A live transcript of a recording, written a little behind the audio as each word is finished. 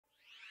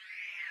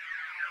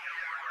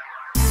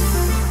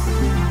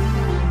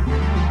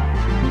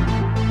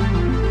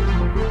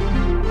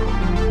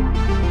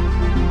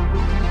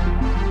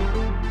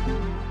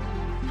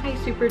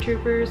Super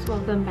Troopers,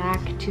 welcome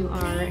back to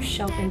our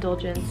Shelf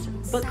Indulgence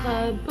book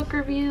club book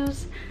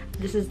reviews.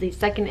 This is the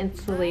second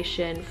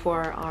installation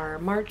for our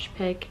March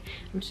pick.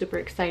 I'm super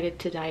excited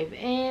to dive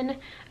in,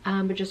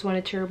 but just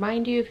wanted to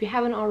remind you, if you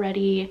haven't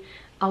already,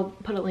 I'll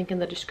put a link in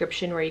the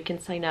description where you can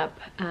sign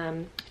up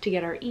to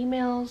get our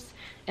emails,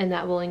 and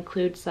that will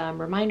include some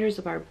reminders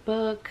of our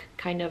book,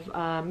 kind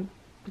of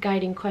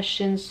guiding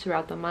questions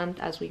throughout the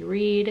month as we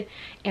read,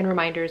 and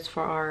reminders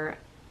for our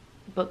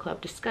book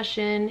club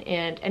discussion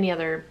and any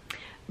other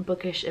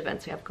bookish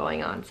events we have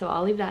going on. So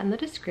I'll leave that in the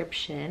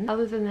description.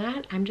 Other than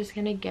that, I'm just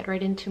gonna get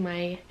right into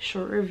my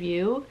short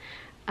review.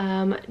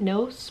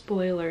 No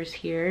spoilers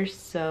here,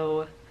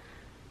 so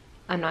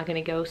I'm not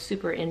gonna go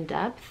super in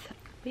depth,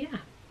 but yeah,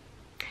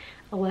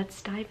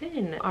 let's dive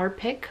in. Our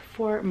pick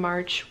for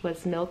March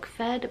was Milk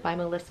Fed by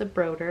Melissa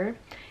Broder,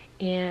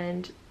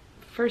 and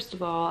first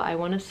of all, I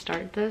want to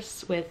start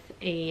this with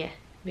a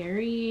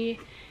very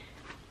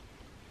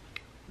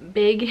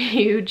big,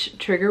 huge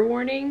trigger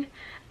warning,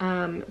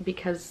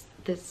 because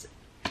this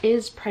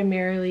is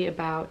primarily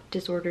about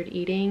disordered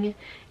eating,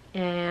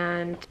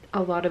 and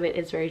a lot of it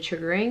is very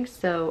triggering.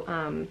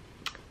 So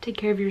take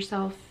care of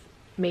yourself.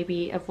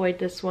 Maybe avoid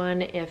this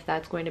one if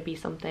that's going to be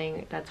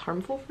something that's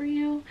harmful for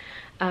you,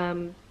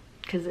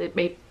 because it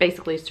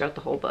basically is throughout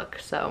the whole book.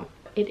 So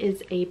it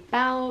is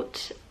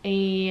about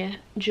a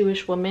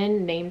Jewish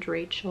woman named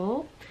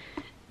Rachel.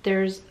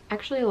 There's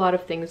actually a lot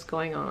of things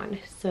going on.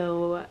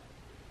 So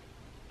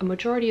a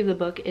majority of the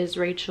book is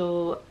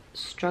Rachel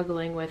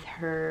struggling with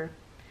her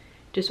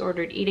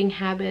disordered eating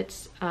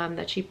habits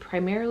that she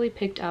primarily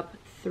picked up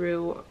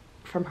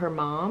from her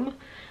mom.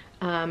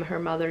 Her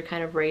mother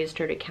kind of raised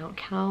her to count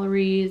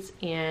calories,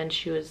 and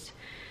she was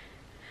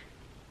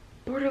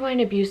borderline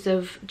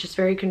abusive, just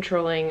very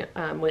controlling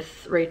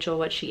with Rachel,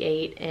 what she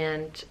ate,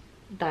 and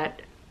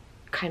that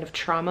kind of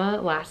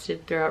trauma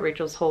lasted throughout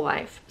Rachel's whole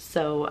life.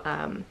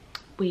 So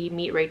we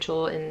meet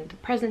Rachel in the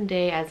present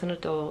day as an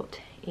adult,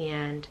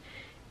 and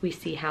we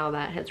see how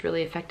that has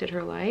really affected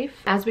her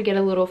life. As we get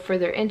a little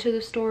further into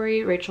the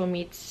story, Rachel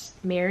meets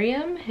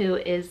Miriam, who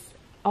is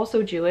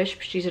also Jewish.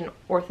 She's an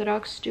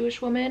Orthodox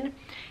Jewish woman,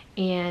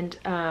 and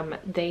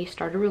they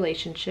start a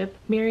relationship.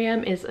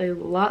 Miriam is a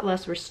lot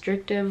less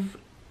restrictive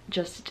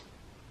just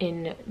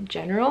in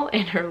general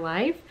in her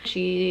life.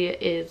 She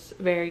is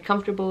very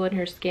comfortable in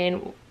her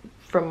skin.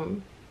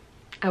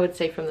 I would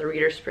say from the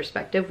reader's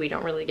perspective, we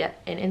don't really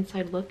get an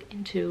inside look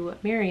into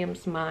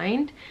Miriam's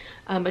mind,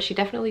 but she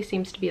definitely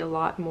seems to be a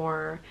lot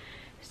more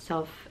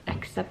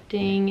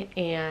self-accepting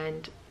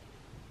and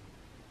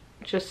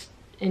just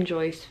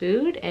enjoys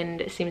food,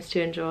 and seems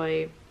to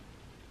enjoy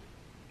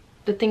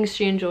the things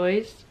she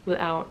enjoys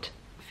without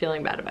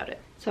feeling bad about it.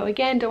 So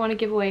again, don't want to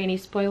give away any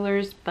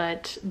spoilers,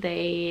 but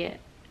they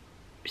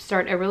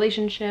start a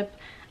relationship,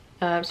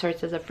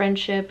 starts as a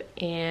friendship,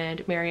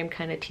 and Miriam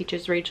kind of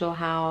teaches Rachel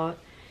how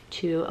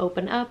to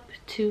open up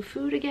to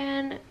food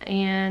again,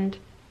 and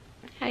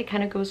yeah, it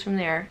kind of goes from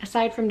there.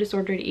 Aside from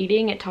disordered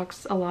eating, it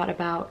talks a lot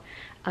about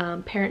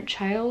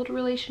parent-child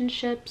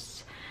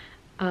relationships,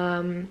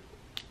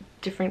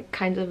 different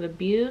kinds of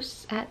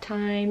abuse at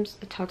times.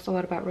 It talks a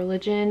lot about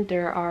religion.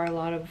 There are a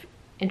lot of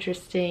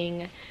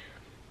interesting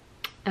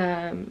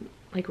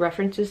like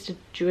references to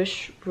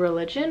Jewish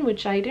religion,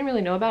 which I didn't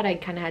really know about. I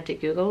kind of had to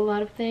Google a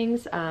lot of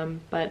things,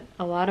 but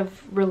a lot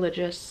of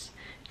religious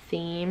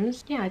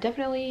themes. Yeah,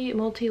 definitely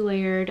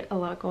multi-layered, a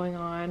lot going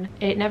on.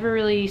 It never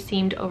really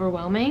seemed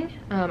overwhelming.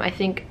 I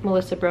think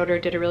Melissa Broder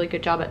did a really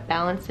good job at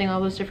balancing all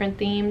those different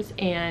themes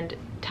and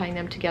tying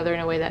them together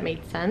in a way that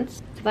made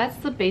sense. So that's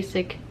the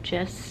basic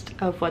gist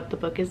of what the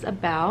book is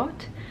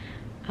about.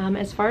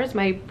 As far as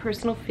my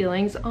personal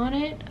feelings on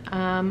it,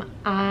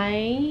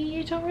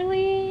 I don't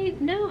really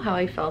know how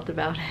I felt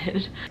about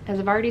it. As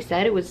I've already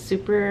said, it was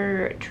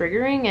super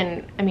triggering,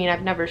 and I mean,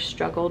 I've never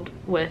struggled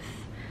with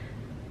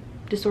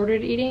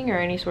disordered eating or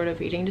any sort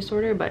of eating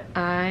disorder, but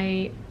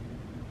I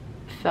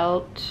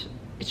felt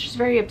it's just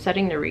very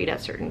upsetting to read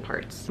at certain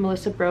parts.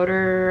 Melissa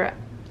Broder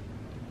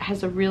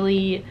has a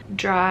really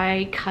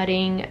dry,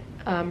 cutting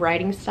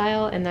writing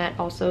style, and that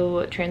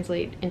also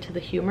translates into the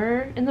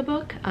humor in the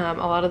book. A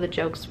lot of the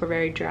jokes were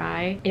very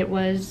dry. It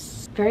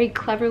was very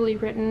cleverly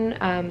written,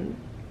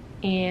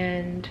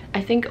 and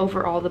I think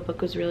overall the book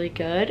was really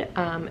good.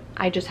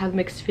 I just have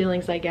mixed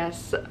feelings, I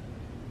guess,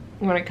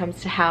 when it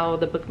comes to how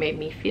the book made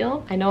me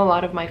feel. I know a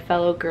lot of my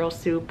fellow Girl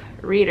Soup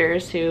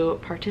readers who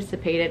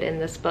participated in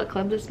this book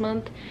club this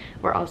month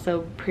were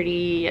also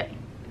pretty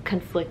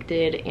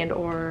conflicted and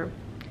or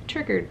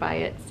triggered by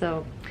it,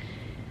 so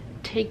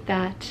take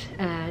that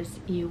as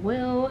you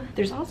will.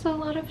 There's also a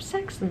lot of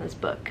sex in this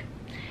book.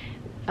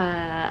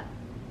 A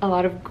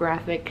lot of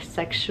graphic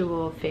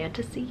sexual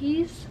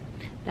fantasies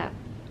that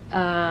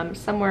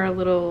some were a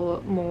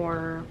little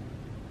more,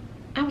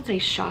 I would say,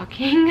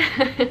 shocking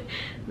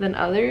than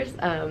others.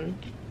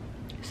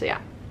 So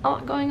yeah, a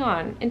lot going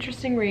on.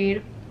 Interesting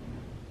read.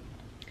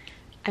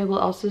 I will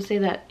also say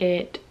that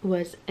it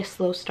was a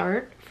slow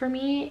start for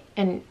me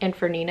and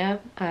for Nina,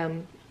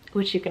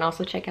 which you can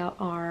also check out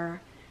our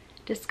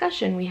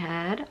discussion we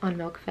had on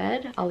Milk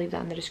Fed. I'll leave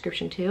that in the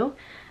description too.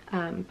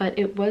 But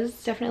it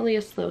was definitely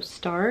a slow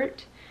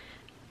start.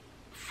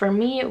 For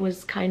me, it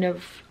was kind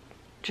of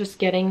just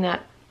getting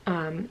that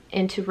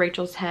into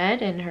Rachel's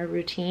head, and her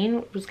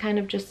routine was kind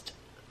of just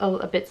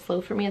a bit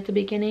slow for me at the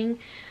beginning.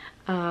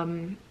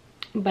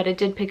 But it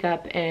did pick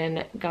up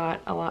and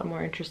got a lot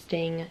more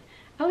interesting,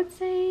 I would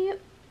say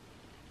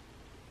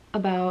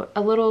about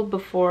a little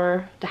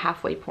before the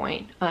halfway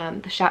point.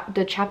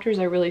 The chapters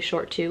are really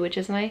short too, which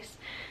is nice.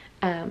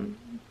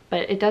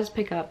 But it does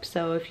pick up,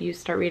 so if you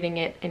start reading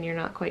it and you're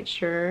not quite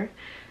sure,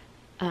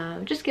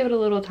 just give it a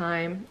little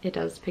time. It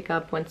does pick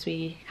up once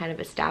we kind of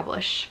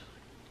establish,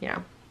 you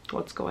know,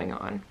 what's going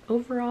on.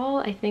 Overall,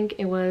 I think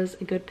it was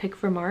a good pick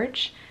for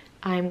March.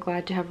 I'm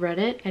glad to have read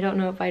it. I don't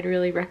know if I'd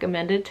really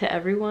recommend it to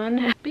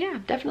everyone, but yeah,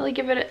 definitely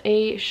give it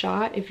a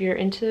shot if you're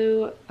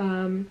into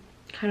kind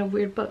of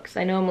weird books.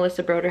 I know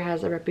Melissa Broder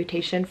has a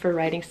reputation for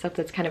writing stuff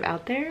that's kind of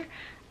out there.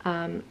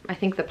 I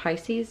think the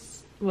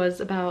Pisces was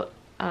about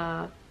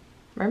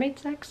mermaid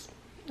sex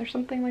or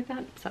something like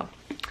that. So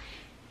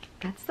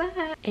that's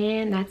that,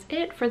 and that's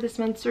it for this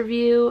month's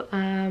review.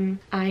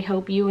 I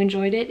hope you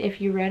enjoyed it. If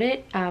you read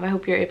it, I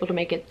hope you're able to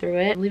make it through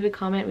it. Leave a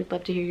comment, we'd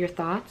love to hear your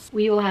thoughts.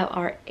 We will have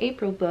our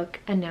April book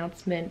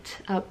announcement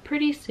up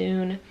pretty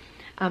soon.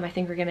 I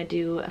think we're gonna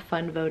do a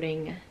fun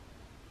voting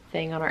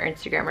thing on our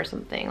Instagram or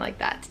something like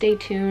that. Stay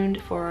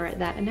tuned for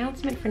that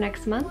announcement for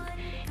next month,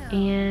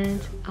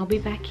 and I'll be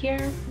back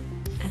here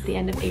at the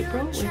end of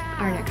April with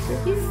our next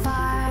review.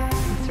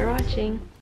 Thanks for watching.